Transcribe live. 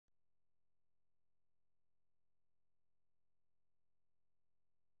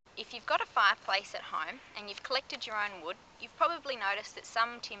If you've got a fireplace at home and you've collected your own wood, you've probably noticed that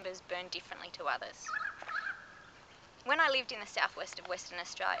some timbers burn differently to others. When I lived in the southwest of Western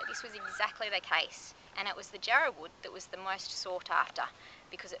Australia, this was exactly the case, and it was the jarrah wood that was the most sought after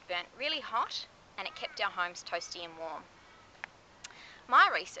because it burnt really hot and it kept our homes toasty and warm. My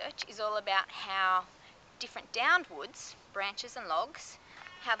research is all about how different downed woods, branches and logs,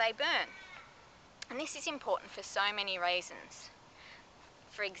 how they burn. And this is important for so many reasons.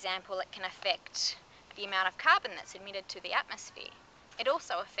 For example, it can affect the amount of carbon that's emitted to the atmosphere. It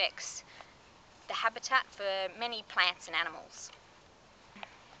also affects the habitat for many plants and animals.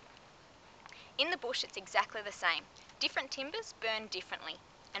 In the bush, it's exactly the same. Different timbers burn differently,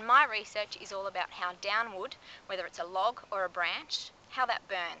 and my research is all about how down wood, whether it's a log or a branch, how that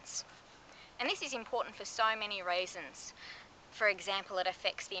burns. And this is important for so many reasons. For example, it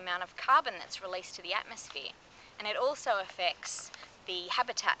affects the amount of carbon that's released to the atmosphere, and it also affects the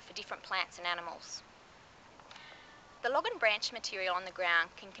habitat for different plants and animals. The log and branch material on the ground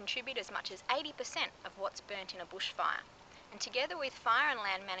can contribute as much as 80% of what's burnt in a bushfire. And together with fire and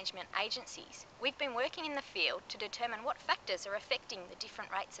land management agencies, we've been working in the field to determine what factors are affecting the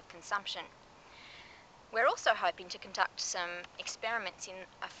different rates of consumption. We're also hoping to conduct some experiments in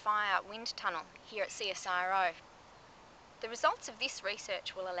a fire wind tunnel here at CSIRO. The results of this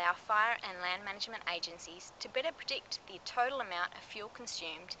research will allow fire and land management agencies to better predict the total amount of fuel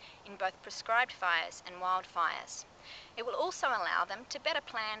consumed in both prescribed fires and wildfires. It will also allow them to better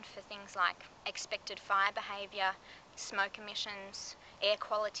plan for things like expected fire behaviour, smoke emissions, air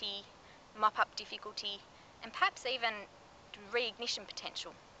quality, mop-up difficulty, and perhaps even reignition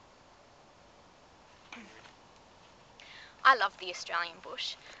potential. I love the Australian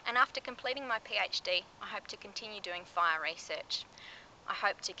bush, and after completing my PhD, I hope to continue doing fire research. I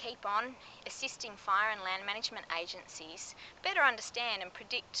hope to keep on assisting fire and land management agencies better understand and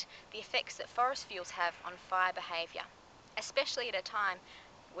predict the effects that forest fuels have on fire behaviour, especially at a time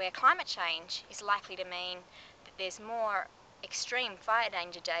where climate change is likely to mean that there's more extreme fire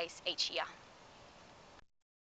danger days each year.